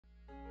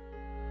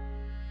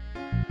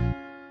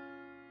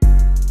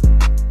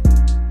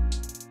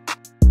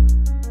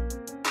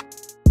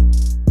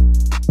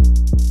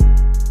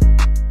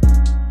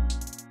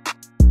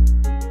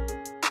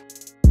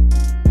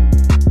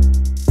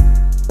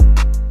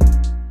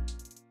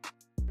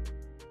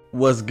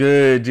What's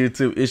good,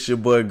 YouTube? It's your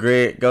boy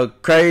Greg. Go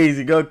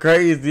crazy, go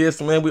crazy.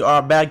 Yes, man, we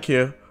are back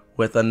here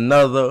with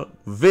another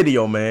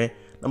video, man.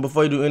 Now,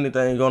 before you do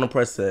anything, go on and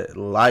press that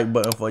like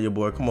button for your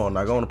boy. Come on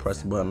now, go on and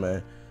press the button,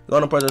 man. Go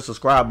on and press the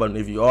subscribe button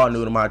if you are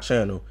new to my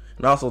channel.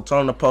 And also turn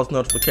on the post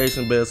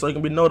notification bell so you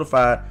can be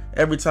notified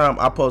every time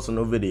I post a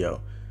new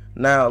video.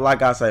 Now,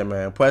 like I say,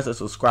 man, press the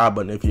subscribe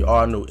button if you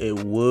are new.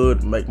 It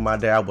would make my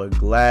day. I would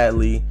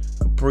gladly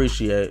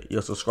appreciate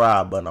your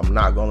subscribe button. I'm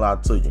not gonna lie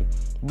to you.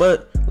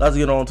 But let's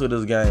get on to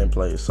this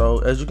gameplay. So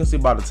as you can see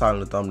by the title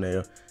and the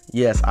thumbnail,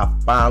 yes, I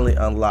finally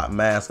unlocked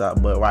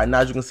Mascot. But right now,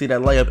 as you can see, that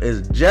layup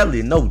is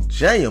jelly, no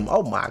jam.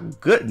 Oh my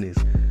goodness.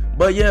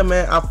 But yeah,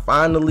 man, I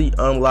finally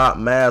unlocked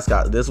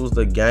Mascot. This was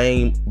the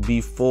game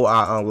before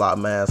I unlocked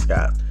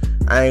Mascot.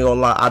 I ain't gonna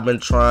lie, I've been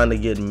trying to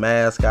get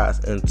Mascots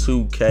in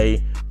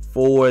 2K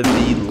for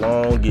the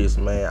longest,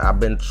 man. I've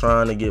been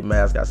trying to get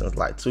Mascots since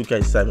like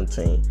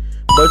 2K17.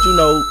 But you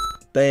know,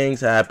 things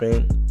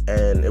happen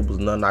and it was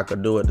nothing I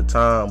could do at the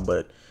time.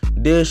 But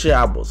this year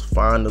I was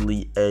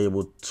finally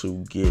able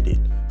to get it.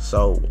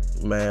 So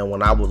man,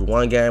 when I was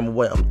one game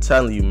away, I'm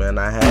telling you, man,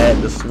 I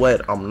had to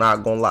sweat. I'm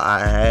not gonna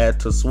lie, I had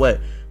to sweat.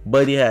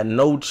 But he had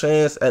no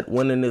chance at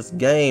winning this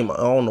game. I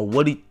don't know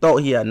what he thought.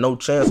 He had no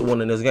chance of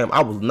winning this game.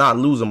 I was not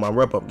losing my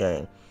rep-up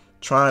game.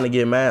 Trying to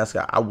get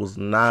Mascot, I was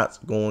not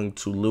going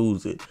to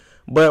lose it.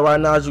 But right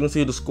now, as you can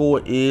see, the score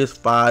is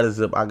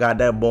 5-0. I got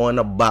that boy in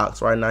the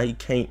box right now. He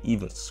can't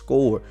even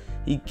score.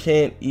 He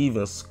can't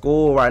even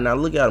score right now.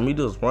 Look at him. He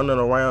just running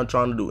around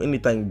trying to do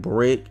anything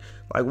brick.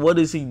 Like, what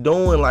is he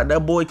doing? Like,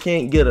 that boy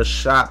can't get a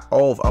shot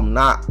off. I'm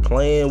not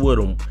playing with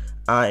him.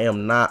 I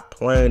am not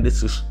playing.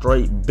 This is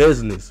straight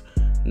business.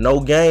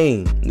 No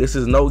game. This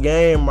is no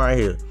game right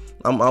here.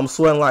 I'm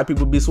sweating like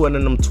people be sweating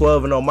in them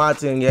 12 and on my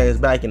team games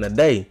back in the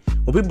day.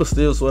 Well, people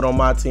still sweat on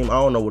my team. I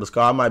don't know what it's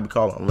called. I might be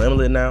called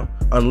Unlimited now.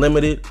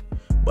 Unlimited.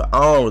 But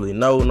I don't really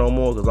know no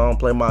more because I don't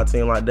play my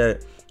team like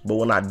that. But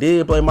when I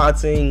did play my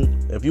team,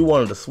 if you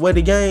wanted to sweat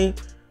a game,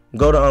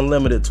 go to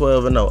Unlimited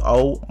 12 and 0.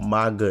 Oh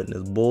my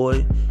goodness,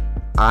 boy.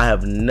 I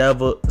have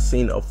never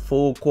seen a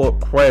full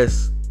court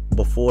press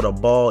before the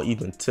ball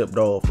even tipped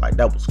off. Like,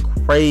 that was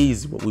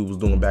crazy what we was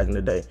doing back in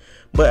the day.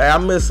 But I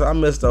miss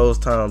those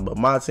times. But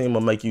my team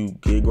will make you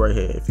get gray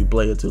hair if you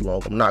play it too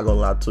long. I'm not gonna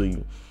lie to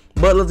you.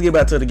 But let's get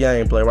back to the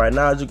gameplay. Right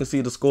now, as you can see,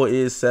 the score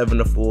is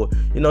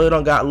 7-4. You know, he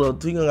done got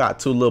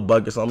two little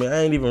buckets on me. I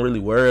ain't even really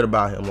worried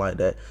about him like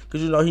that,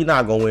 because you know he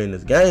not gonna win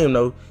this game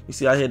though. You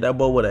see, I hit that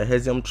ball with a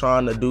hezzy. I'm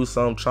trying to do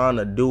something, trying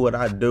to do what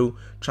I do,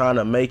 trying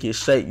to make it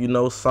shake. You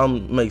know,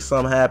 make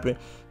something happen.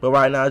 But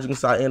right now, as you can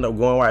see, I end up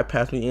going right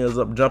past me, ends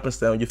up jumping,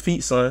 stay on your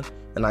feet, son,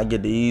 and I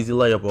get the easy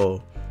layup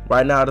off.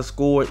 Right now, the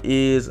score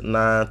is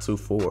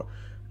 9-4.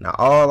 Now,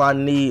 all I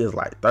need is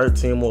like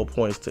 13 more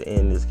points to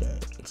end this game.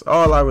 That's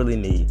all I really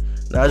need.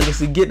 Now, as you can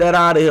see, get that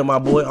out of here, my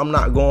boy. I'm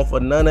not going for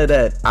none of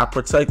that. I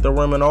protect the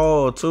rim and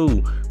all,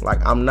 too.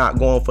 Like, I'm not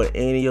going for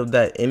any of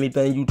that.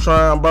 Anything you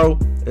trying, bro,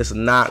 it's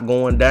not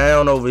going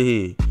down over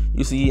here.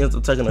 You see, he ends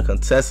up taking a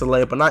contested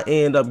layup, and I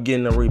end up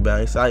getting a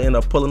rebound. So I end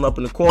up pulling up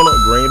in the corner,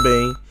 green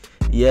bean.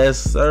 Yes,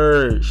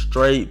 sir.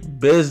 Straight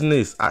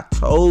business. I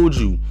told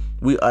you,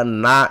 we are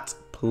not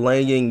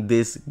playing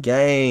this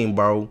game,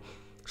 bro.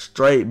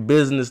 Straight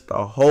business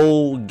the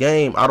whole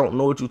game. I don't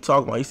know what you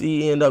talking about. You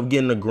see, he end up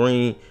getting the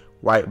green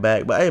right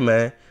back. But hey,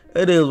 man,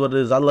 it is what it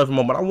is. I left him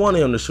on, but I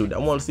wanted him to shoot. I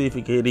want to see if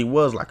he could hit. He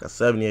was like a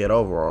 78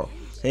 overall.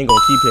 He ain't gonna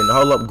keep hitting.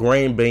 Hold up,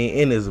 green bean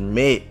in his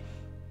mid.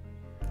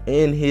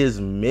 In his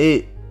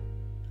mid.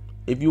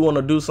 If you want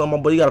to do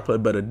something, but you gotta play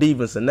better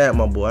defense than that,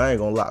 my boy. I ain't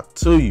gonna lie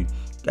to you.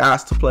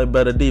 Guys to play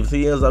better defense.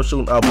 He ends up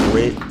shooting up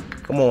red.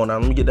 Come on now,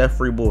 let me get that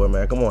free board,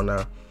 man. Come on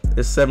now.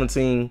 It's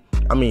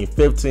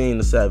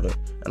 15-7,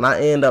 and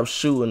I end up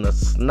shooting a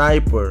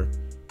sniper.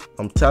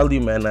 I'm telling you,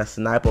 man, that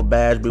sniper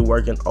badge be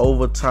working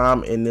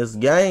overtime in this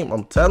game.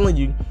 I'm telling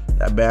you,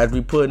 that badge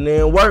be putting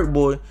in work,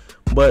 boy.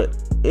 But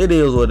it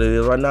is what it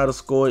is. Right now, the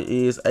score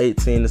is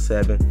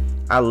 18-7.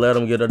 I let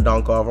him get a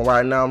dunk off, and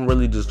right now, I'm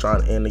really just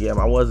trying to end the game.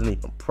 I wasn't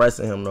even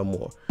pressing him no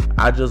more.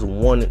 I just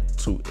wanted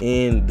to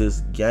end this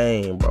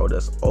game, bro.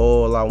 That's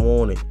all I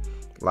wanted.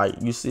 Like,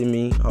 you see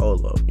me,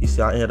 hold up. You see,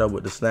 I end up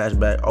with the snatch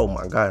back. Oh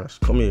my gosh,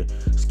 come here.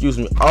 Excuse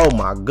me. Oh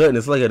my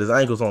goodness, look at his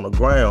ankles on the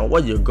ground.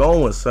 Where you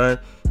going, son?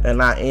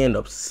 And I end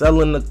up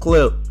selling the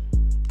clip.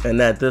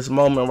 And at this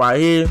moment right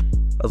here,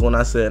 that's when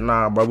I said,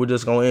 nah, bro, we're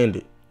just gonna end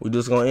it. We're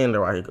just gonna end it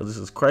right here, because this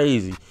is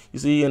crazy. You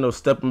see, he end up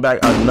stepping back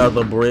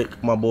another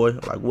brick, my boy.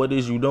 Like, what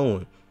is you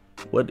doing?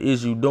 What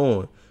is you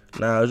doing?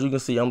 Now, as you can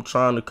see, I'm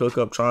trying to cook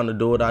up, trying to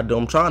do what I do.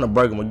 I'm trying to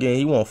break him again.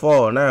 He won't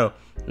fall now.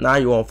 Now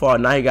he won't fall.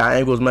 Now he got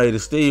ankles made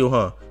of steel,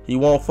 huh? He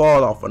won't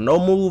fall off for no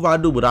move I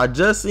do, but I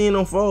just seen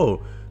him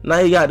fall.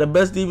 Now he got the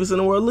best defense in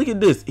the world. Look at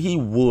this. He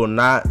will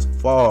not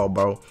fall,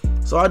 bro.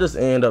 So I just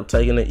end up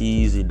taking an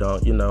easy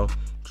dunk, you know.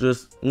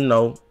 Just, you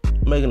know,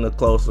 making it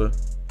closer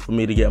for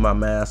me to get my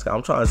mascot.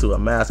 I'm trying to see what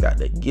mascot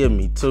they give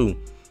me too.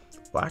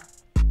 Like,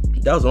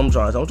 that's what I'm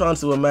trying to. I'm trying to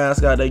see what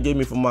mascot they give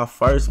me for my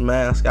first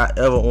mascot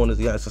ever on this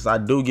game, since I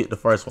do get the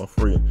first one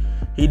free.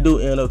 He do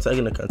end up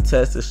taking a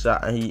contested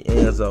shot and he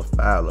ends up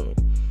fouling me.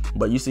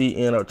 But you see,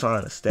 he end up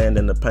trying to stand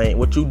in the paint.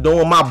 What you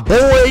doing, my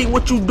boy?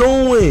 What you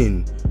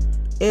doing?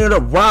 End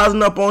up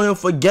rising up on him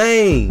for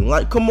game.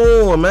 Like, come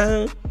on,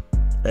 man.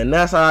 And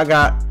that's how I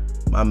got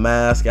my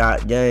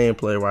mascot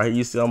gameplay right here.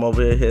 You see I'm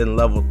over here hitting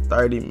level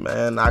 30,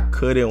 man. I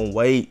couldn't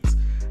wait.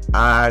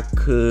 I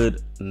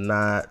could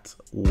not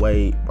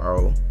wait,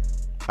 bro.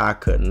 I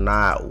could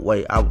not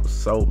wait. I was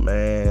so,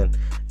 man.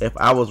 If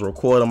I was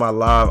recording my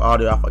live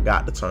audio, I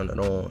forgot to turn it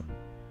on.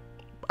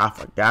 I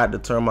forgot to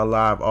turn my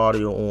live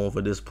audio on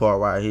for this part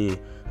right here.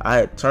 I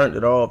had turned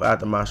it off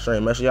after my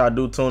stream. Make sure y'all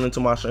do tune into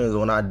my streams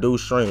when I do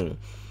stream.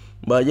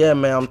 But yeah,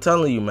 man, I'm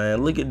telling you,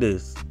 man, look at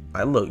this.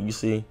 Like, look, you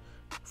see,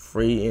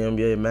 free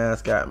NBA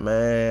mascot,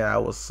 man. I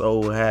was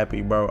so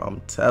happy, bro. I'm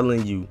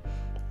telling you.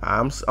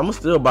 I'm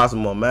still buy some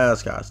more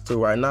mascots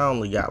too. Right now I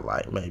only got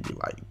like maybe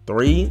like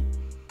 3,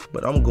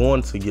 but I'm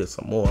going to get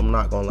some more. I'm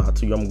not gonna lie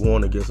to you, I'm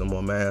going to get some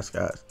more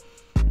mascots.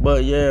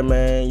 But yeah,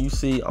 man, you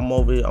see I'm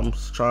over here, I'm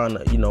just trying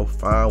to, you know,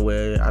 find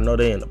where, I know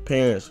they in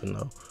appearance, you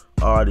know.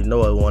 I already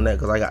know I want that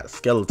because I got a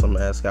skeleton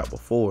mascot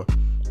before.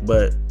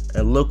 But,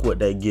 and look what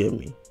they give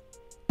me.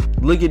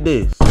 Look at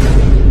this.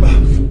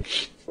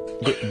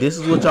 This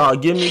is what y'all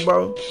give me,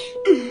 bro.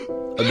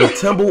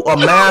 A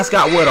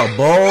mascot with a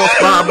ball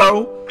spot,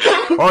 bro.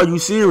 Are you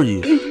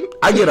serious?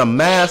 I get a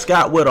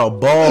mascot with a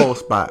ball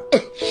spot.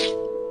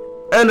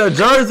 And a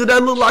jersey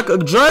that look like a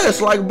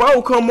dress. Like,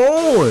 bro, come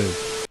on.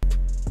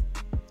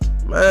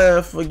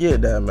 Man,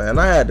 forget that, man.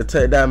 I had to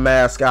take that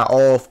mascot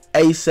off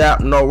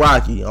ASAP, no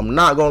Rocky. I'm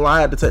not gonna lie,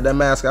 I had to take that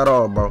mascot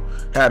off, bro.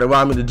 Had to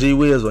buy me the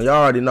G-Wiz one. Y'all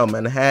already know,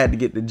 man. I had to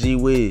get the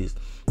G-Wiz.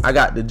 I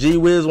got the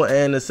G-Wiz one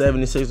and the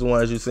 76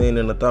 one, as you seen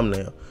in the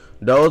thumbnail.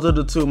 Those are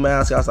the 2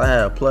 mascots I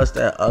have, plus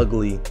that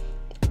ugly,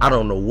 I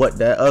don't know what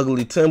that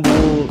ugly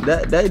Timberwolf,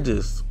 that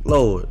just,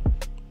 Lord.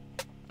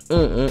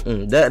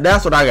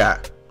 That's what I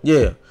got.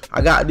 Yeah, I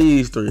got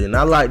these 3, and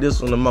I like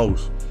this one the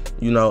most.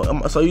 You know,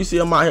 so you see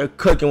I'm out here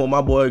cooking with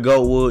my boy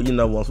Goldwood. You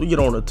know, once we get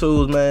on the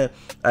tools, man,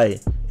 hey,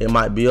 it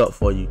might be up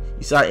for you.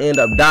 You see I end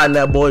up dotting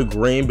that boy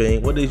Green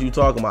Bean. What is you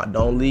talking about?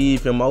 Don't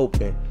leave him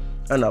open.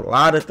 And a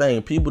lot of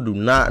things, people do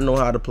not know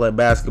how to play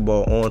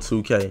basketball on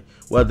 2K.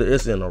 Whether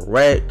it's in a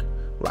rec,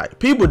 like,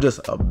 people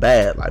just are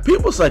bad. Like,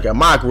 people suck at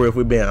my career, if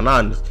we're being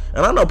honest.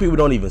 And I know people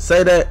don't even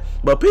say that,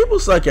 but people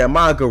suck at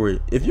my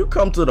career. If you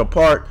come to the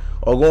park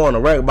or go on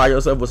a rec by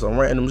yourself with some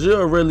randoms,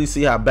 you'll really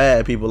see how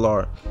bad people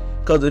are.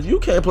 Because if you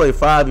can't play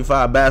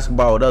 5v5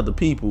 basketball with other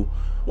people,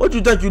 what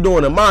you think you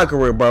doing in my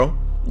career, bro?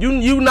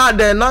 You not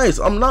that nice.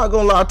 I'm not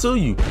gonna lie to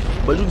you.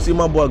 But you can see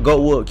my boy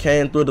Goatwood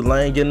came through the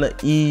lane, getting an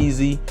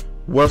easy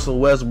Russell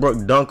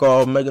Westbrook dunk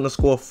off, making the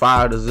score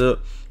 5-0.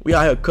 We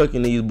out here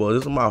cooking these boys.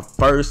 This is my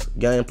first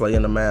gameplay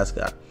in the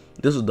mascot.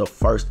 This is the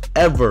first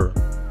ever.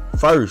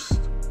 First.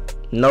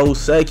 No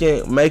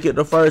second. Make it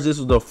the first. This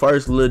was the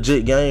first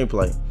legit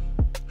gameplay.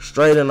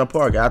 Straight in the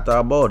park after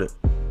I bought it.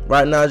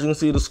 Right now, as you can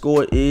see, the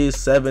score is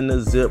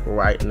 7-0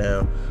 right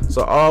now.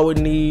 So all we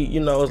need, you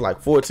know, is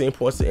like 14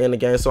 points to end the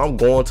game. So I'm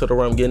going to the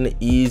rim, getting an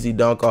easy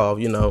dunk off,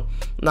 you know.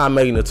 Not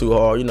making it too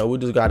hard. You know, we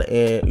just got to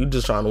end. You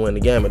just trying to win the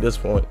game at this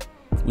point.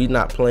 We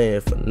not playing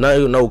for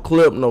no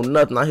clip, no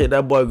nothing. I hit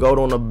that boy Goat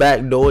on the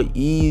back door.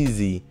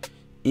 Easy.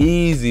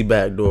 Easy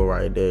back door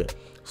right there.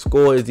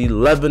 Score is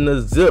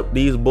 11-0.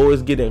 These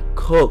boys getting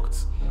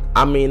cooked.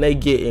 I mean, they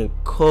getting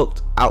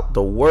cooked out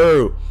the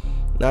world.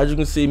 Now, as you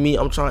can see me,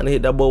 I'm trying to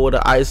hit that boy with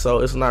an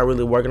ISO. It's not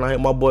really working. I hit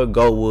my boy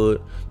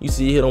Goatwood. You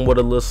see, he hit him with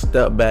a little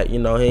step back. You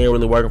know, he ain't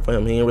really working for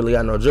him. He ain't really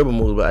got no dribble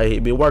moves, but hey, he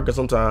be working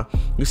sometimes.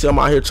 You see, I'm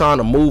out here trying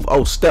to move.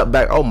 Oh, step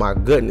back. Oh, my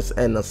goodness.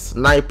 And the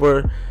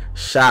sniper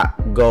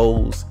shot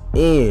goes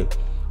in.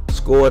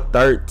 Score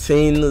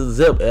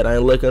 13-0. It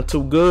ain't looking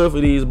too good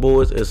for these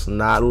boys. It's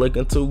not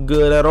looking too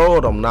good at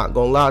all. I'm not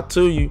going to lie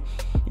to you.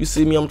 You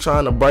see me, I'm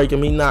trying to break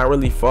him. He not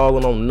really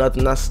falling on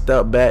nothing. I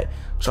step back.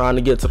 Trying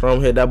to get to the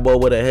rim, hit that boy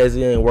with a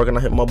hezzy, ain't working.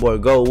 I hit my boy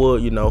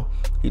Goldwood, you know.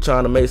 He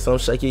trying to make some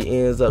shake. He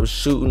ends up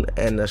shooting,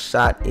 and the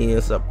shot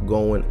ends up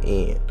going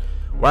in.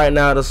 Right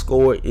now, the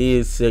score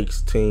is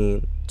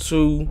 16-0.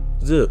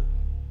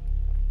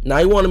 Now,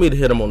 he wanted me to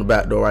hit him on the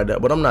back door right there,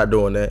 but I'm not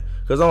doing that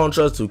because I don't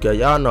trust 2K.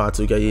 Y'all know how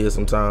 2K is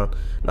sometimes.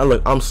 Now,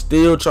 look, I'm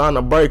still trying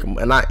to break him,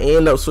 and I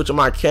end up switching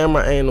my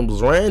camera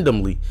angles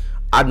randomly.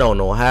 I don't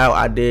know how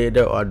I did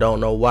that, or I don't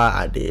know why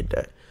I did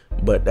that.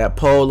 But that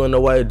pole in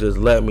the way just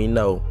let me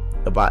know.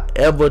 If I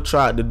ever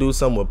tried to do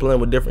something with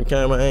playing with different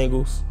camera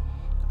angles,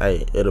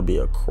 hey, it'll be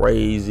a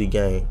crazy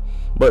game.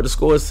 But the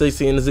score is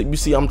 16-0. You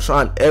see, I'm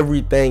trying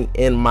everything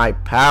in my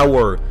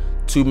power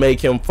to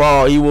make him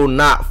fall. He will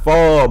not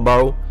fall,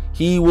 bro.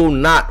 He will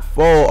not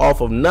fall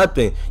off of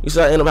nothing. You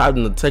see, I end up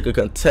having to take a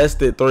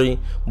contested 3.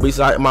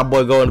 Besides, my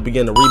boy go in the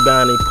beginning,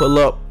 rebounding, pull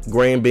up,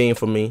 green bean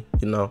for me,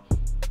 you know.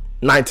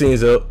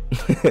 19's up.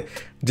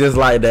 Just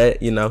like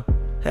that, you know.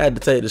 Had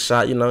to take the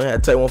shot, you know,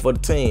 had to take one for the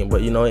team,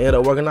 but you know, it ended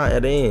up working out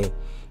at the end.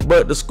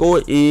 But the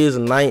score is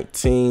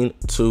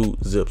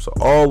 19-0. So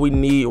all we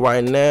need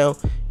right now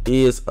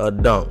is a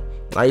dunk.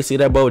 Now you see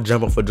that boy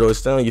jumping for joy.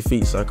 Stay on your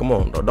feet, son. Come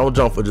on, don't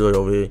jump for joy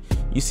over here.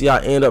 You see I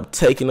end up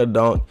taking a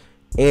dunk,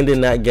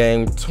 ending that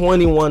game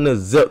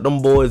 21-0.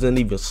 Them boys didn't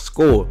even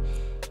score.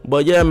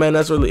 But yeah, man,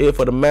 that's really it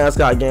for the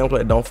mascot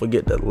gameplay. Don't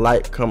forget to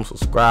like, comment,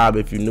 subscribe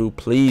if you're new.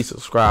 Please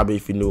subscribe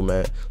if you're new,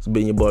 man. It's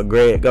been your boy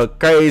Greg Go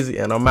Crazy,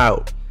 and I'm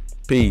out.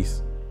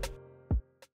 Peace.